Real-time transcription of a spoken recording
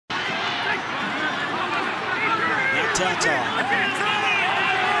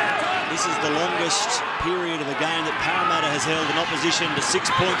This is the longest period of a game that Parramatta has held an opposition to 6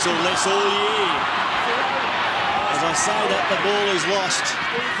 points or less all year. As I say that, the ball is lost.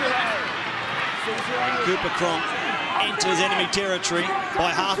 And Cooper Cronk enters enemy territory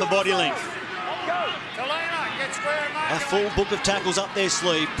by half a body length. A full book of tackles up their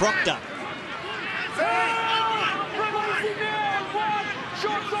sleeve. Proctor.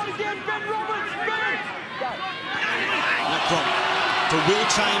 Cronk to Will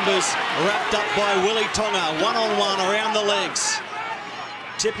Chambers, wrapped up by Willie Tonga, one-on-one around the legs.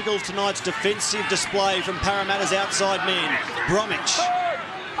 Typical of tonight's defensive display from Parramatta's outside men. Bromwich.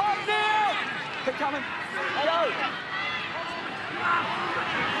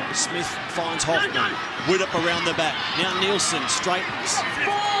 Smith finds Hoffman. Widdop around the back. Now Nielsen straightens.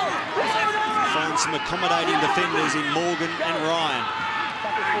 Finds some accommodating defenders in Morgan and Ryan.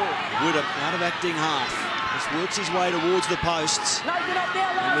 Widdop out of acting half. Just works his way towards the posts.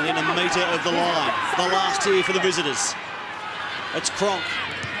 And within a metre of the line. The last here for the visitors. It's Cronk.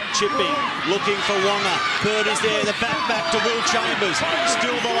 Chipping, looking for Wonga. Bird is there, the back to Will Chambers.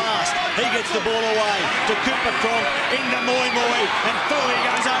 Still the last. He gets the ball away to Cooper Cronk, into Moi Moi, and Fui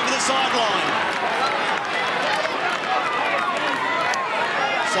goes over the sideline.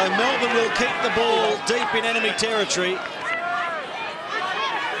 So Melbourne will keep the ball deep in enemy territory.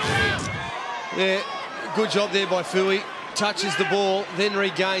 Yeah, good job there by Fui. Touches the ball, then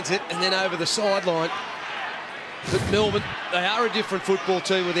regains it, and then over the sideline. But Melbourne, they are a different football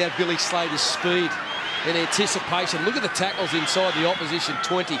team without Billy Slater's speed and anticipation. Look at the tackles inside the opposition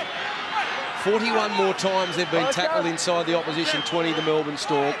 20. 41 more times they've been tackled inside the opposition 20, the Melbourne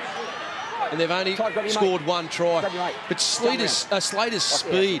Storm. And they've only scored one try. But Slater's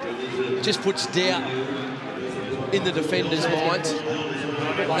speed just puts doubt in the defenders' minds.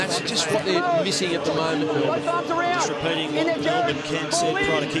 And that's just what they're missing at the moment. Just repeating what Melbourne camp said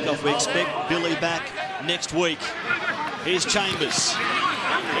prior to kick-off. We expect Billy back next week. Here's Chambers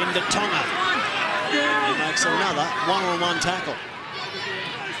into Tonga. He makes another one-on-one tackle.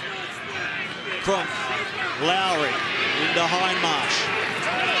 Cronk, Lowry into Hindmarsh.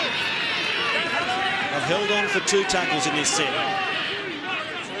 They've held on for 2 tackles in this set.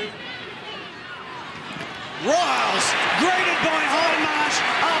 Riles, greeted by Hindmarsh,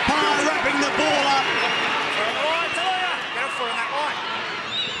 up high, wrapping the ball up.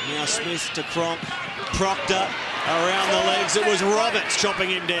 Now Smith to Cronk, Proctor around the legs. It was Roberts chopping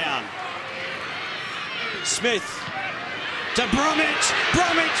him down. Smith to Bromwich.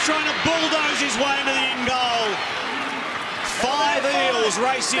 Bromwich trying to bulldoze his way into the in goal. 5 Eels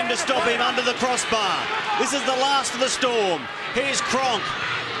race in to stop him under the crossbar. This is the last of the Storm. Here's Cronk.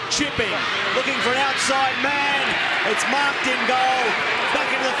 Chipping, looking for an outside man. It's marked in goal. Back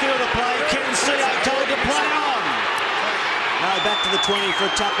into the field of play. Ken Seo told to play on. No, back to the 20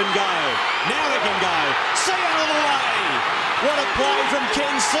 for a tap and go. Now he can go. Seo all the way. What a play from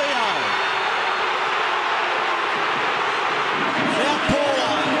Ken Seo. Now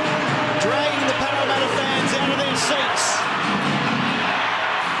Paulo dragging the Parramatta fans out of their seats.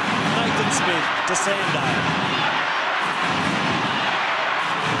 Nathan Smith to Sando.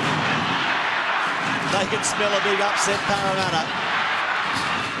 They can smell a big upset, Parramatta.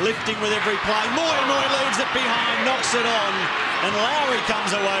 Lifting with every play. Moi leaves it behind, knocks it on, and Lowry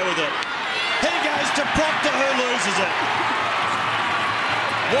comes away with it. He goes to Proctor, who loses it.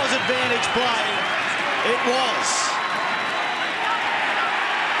 Was advantage play? It was.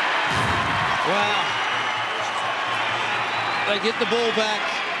 Wow. They get the ball back,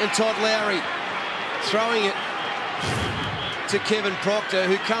 and Todd Lowry throwing it to Kevin Proctor,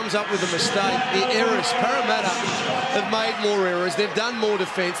 who comes up with a mistake. The errors. Parramatta have made more errors. They've done more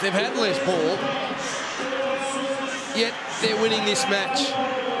defence. They've had less ball. Yet they're winning this match.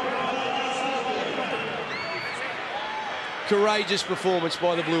 Courageous performance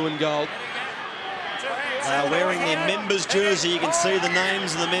by the blue and gold. Wearing their members' jersey. You can see the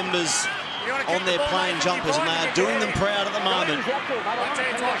names of the members on their playing jumpers, and they are doing them proud at the moment.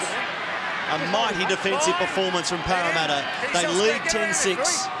 A mighty defensive performance from Parramatta. They lead 10-6.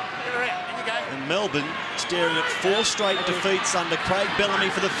 And Melbourne staring at 4 straight defeats under Craig Bellamy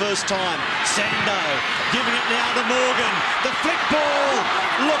for the first time. Sando giving it now to Morgan. The flick ball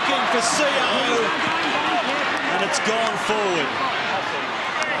looking for Seo. And it's gone forward.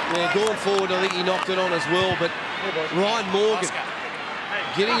 Yeah, gone forward. I think he knocked it on as well. But Ryan Morgan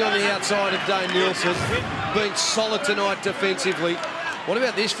getting on the outside of Dane Nielsen. Been solid tonight defensively. What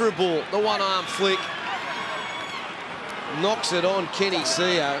about this for a ball? The one-arm flick. Knocks it on Kenny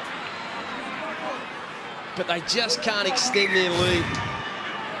Seo. But they just can't extend their lead.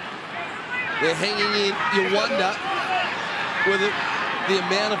 They're hanging in. You wonder whether the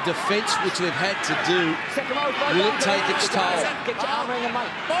amount of defence which they've had to do, will it take its toll?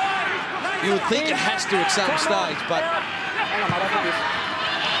 You would think it has to at some stage, but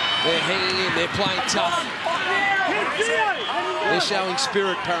they're hanging in, they're playing tough. They're showing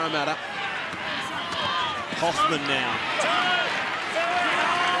spirit, Parramatta. Hoffman now.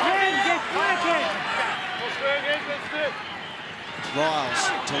 Riles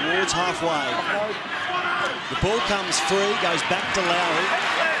towards halfway. The ball comes free, goes back to Lowry.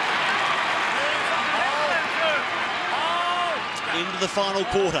 Into the final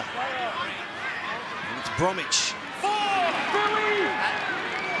quarter. And it's Bromwich.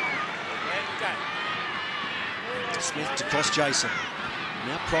 Smith to cross Jason.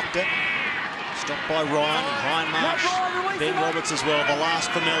 Now Proctor. Stopped by Ryan and Hindmarsh. Ben Roberts as well, the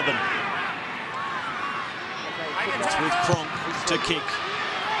last for Melbourne. It's with Cronk to kick.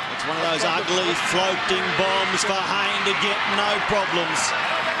 It's one of those ugly floating bombs for Hayne to get, no problems.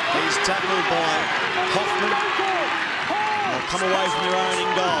 He's tackled by Hoffman. They'll come away from their own in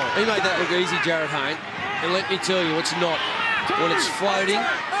goal. He made that look easy, Jared Hayne. And let me tell you, it's not. When it's floating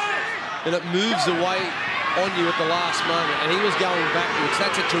and it moves away on you at the last moment, and he was going backwards.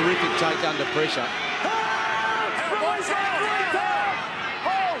 That's a terrific take under pressure.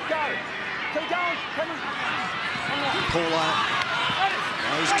 Paulo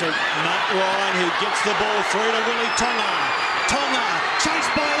goes to Matt Ryan, who gets the ball through to Willie Tonga. Tonga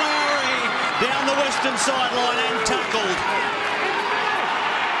chased by Lowry down the western sideline and tackled.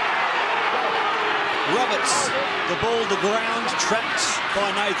 Roberts, the ball to ground, trapped by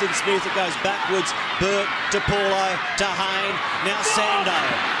Nathan Smith. It goes backwards. Burt to Paulo to Hayne. Now Sando.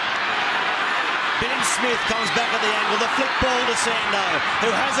 Ben Smith comes back at the angle. The flick ball to Sando,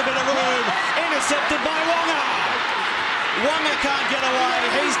 who has a bit of room. Intercepted by Wonga. Wonga can't get away.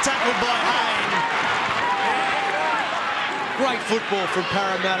 He's tackled by Hayne. Great football from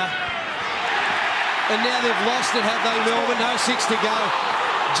Parramatta. And now they've lost it, have they, Melbourne? No 6 to go.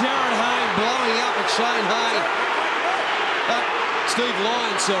 Jared Hayne blowing up at Shane Hayne. Steve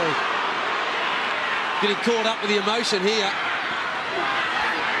Lyon, sorry. Getting caught up with the emotion here.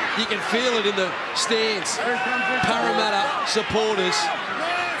 You can feel it in the stands. Parramatta supporters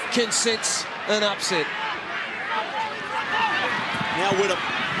can sense an upset. Now Whittam.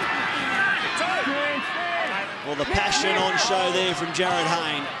 Well, the passion on show there from Jared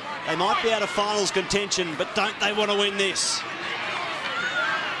Hayne. They might be out of finals contention, but don't they want to win this?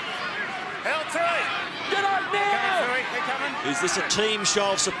 Is this a team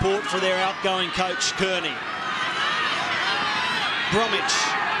show of support for their outgoing coach, Kearney? Bromwich.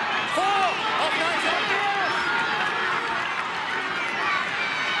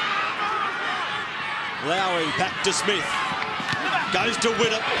 Lowry back to Smith. Goes to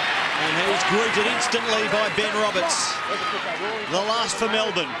Whittam. And he's greeted instantly by Ben Roberts. The last for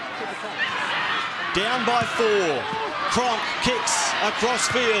Melbourne. Down by 4. Cronk kicks across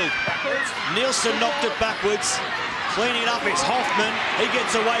field. Nielsen knocked it backwards. Cleaning it up is Hoffman. He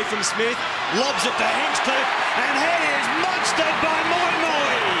gets away from Smith. Lobs it to Hinchcliffe. And he is monstered by Moi Moi.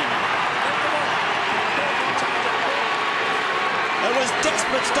 It was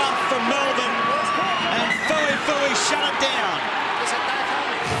desperate stuff from Melbourne. And Fui Fui shut it down.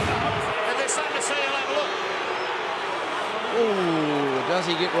 Oh, does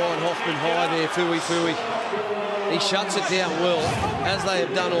he get Ryan Hoffman high there, Fui Fui? He shuts it down well, as they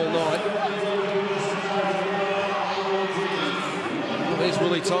have done all night. There's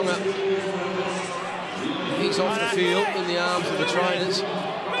Willie Tonga. He's off the field in the arms of the trainers.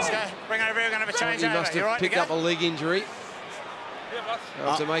 Let's go. Bring over here, we're going to have a change He over. must have picked up a leg injury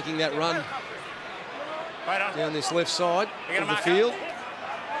after making that run down this left side of the field.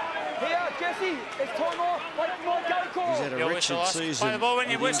 He's had a wretched season with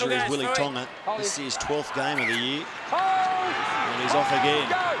injuries, Willie Tonga. This is his 12th game of the year. And he's off again.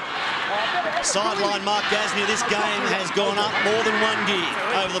 Sideline Mark Gasnier, this game has gone up more than 1 gear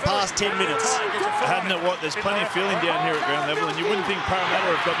over the past 10 minutes. Hadn't it what? There's plenty of feeling down here at ground level, and you wouldn't think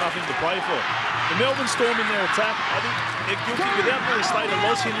Parramatta have got nothing to play for. The Melbourne Storm in their attack, I think they're guilty without Billy Slater.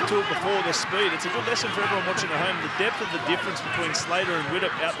 Loz hinted to it before, their speed. It's a good lesson for everyone watching at home. The depth of the difference between Slater and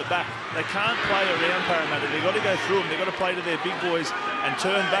Whittam out the back. They can't play around Parramatta. They've got to go through them. They've got to play to their big boys and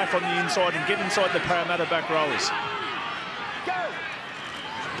turn back on the inside and get inside the Parramatta back rowers.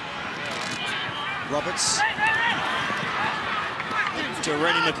 Roberts to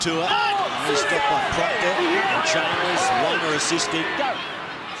Rennie Matua. He's stopped by Proctor and Chambers. Wonga assisting.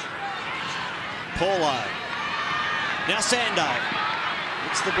 Paulo. Now Sando.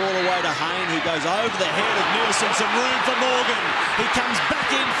 Gets the ball away to Hayne, who goes over the head of Nielsen. Some room for Morgan. He comes back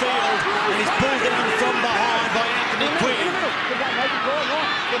infield and he's pulled down from behind by Anthony Quinn.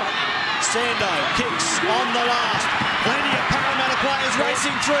 Sando kicks on the last. Plenty of Parramatta players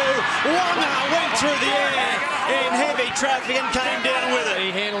racing through. Wonga went through the air in heavy traffic and came down with it.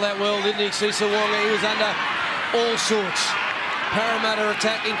 He handled that well, didn't he, Cecil Wonga? He was under all sorts. Parramatta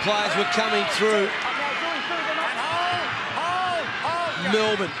attacking players were coming through.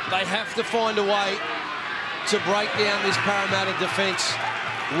 Melbourne, they have to find a way to break down this Parramatta defence.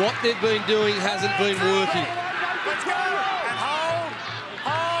 What they've been doing hasn't been working.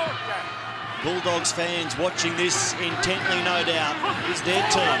 Bulldogs fans watching this intently, no doubt. Is their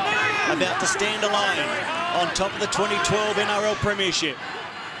team about to stand alone on top of the 2012 NRL Premiership?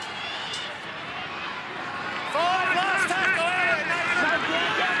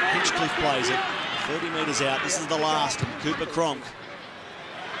 Hinchcliffe plays it, 30 metres out. This is the last, and Cooper Cronk.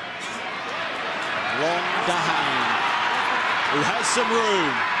 Long to Hayne, who has some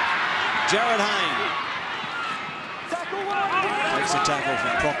room. Jared Hayne takes a tackle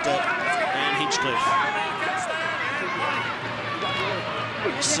from Proctor and Hinchcliffe.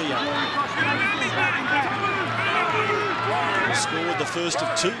 Sia scored the first of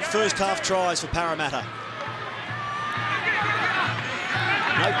 2 first-half tries for Parramatta.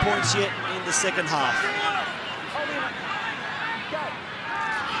 No points yet in the second half.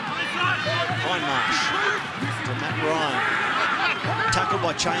 Hindmarsh to Matt Ryan. Tackled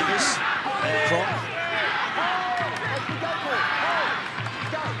by Chambers and Cronk.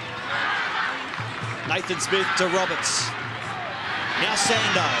 Nathan Smith to Roberts. Now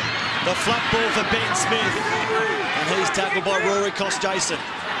Sando. The flat ball for Ben Smith. And he's tackled by Rory Kos-Jason.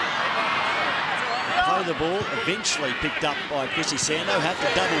 Play the ball, eventually picked up by Chrissy Sando. Had to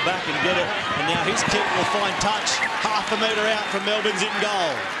double back and get it. And now his kick will find touch. Half a metre out from Melbourne's in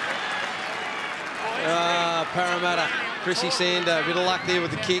goal. Parramatta, Chrissy Sando, a bit of luck there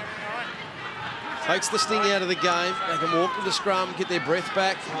with the kick. Takes the sting out of the game. They can walk to the scrum, get their breath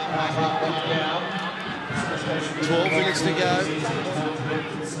back. 12 minutes to go.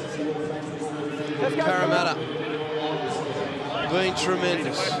 Parramatta been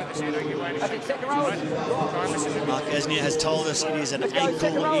tremendous. Mark Asnier has told us it is an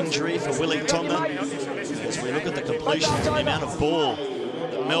ankle injury for Willie Tonga. As we look at the completions and the amount of ball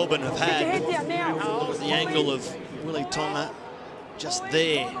that Melbourne have had, look at the angle of Willie Tonga just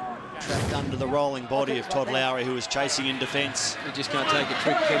there, trapped under the rolling body of Todd Lowry, who was chasing in defence. He just can't take a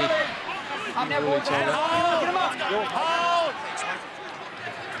trick, can he? Willie Tonga.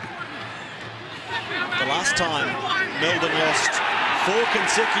 The last time Melbourne lost 4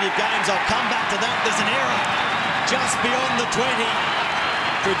 consecutive games, I'll come back to that. There's an error just beyond the 20,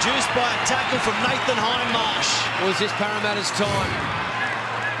 produced by a tackle from Nathan Hindmarsh. Was this Parramatta's time?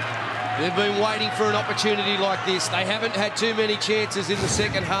 They've been waiting for an opportunity like this. They haven't had too many chances in the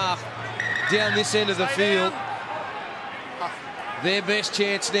second half down this end of the field. Their best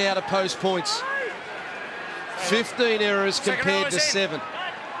chance now to post points. 15 errors compared to 7.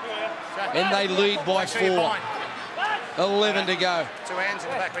 And they lead by 4. 11 to go. 2 hands in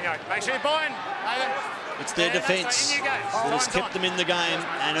the back when you make sure you bind. It's their defence that has kept them in the game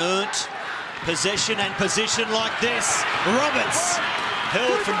and earned possession and position like this. Roberts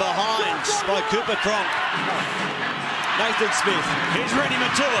held from behind by Cooper Cronk. Nathan Smith, here's Rennie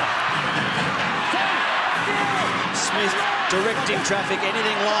Matua. Smith directing traffic,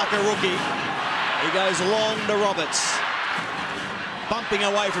 anything like a rookie. He goes long to Roberts. Bumping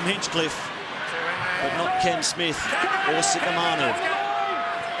away from Hinchcliffe, but not Ken Smith or Sikamanu.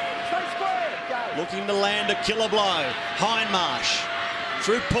 Looking to land a killer blow. Hindmarsh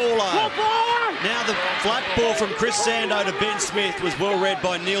through Paulo. Now the flat ball from Chris Sando to Ben Smith was well read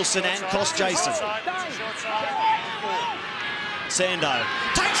by Nielsen and Kos-Jason. Sando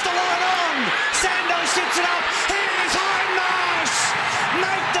takes the line on. Sando sits it up. Here's Hindmarsh.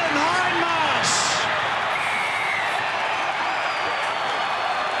 Nathan Hindmarsh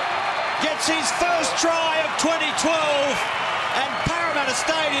gets his first try of 2012, and Parramatta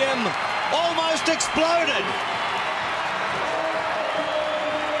Stadium almost exploded.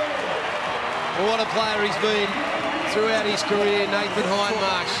 Well, what a player he's been throughout his career, Nathan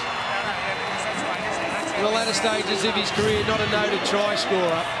Hindmarsh. In the latter stages of his career, not a noted try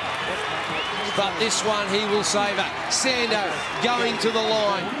scorer, but this one he will savour. Sando going to the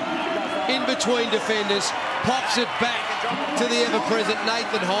line, in between defenders, pops it back to the ever-present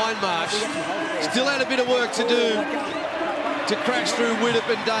Nathan Hindmarsh. Still had a bit of work to do to crash through Widdop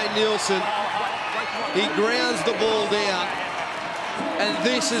and Dane Nielsen. He grounds the ball down, and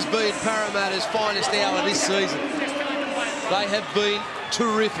this has been Parramatta's finest hour this season. They have been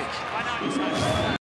terrific.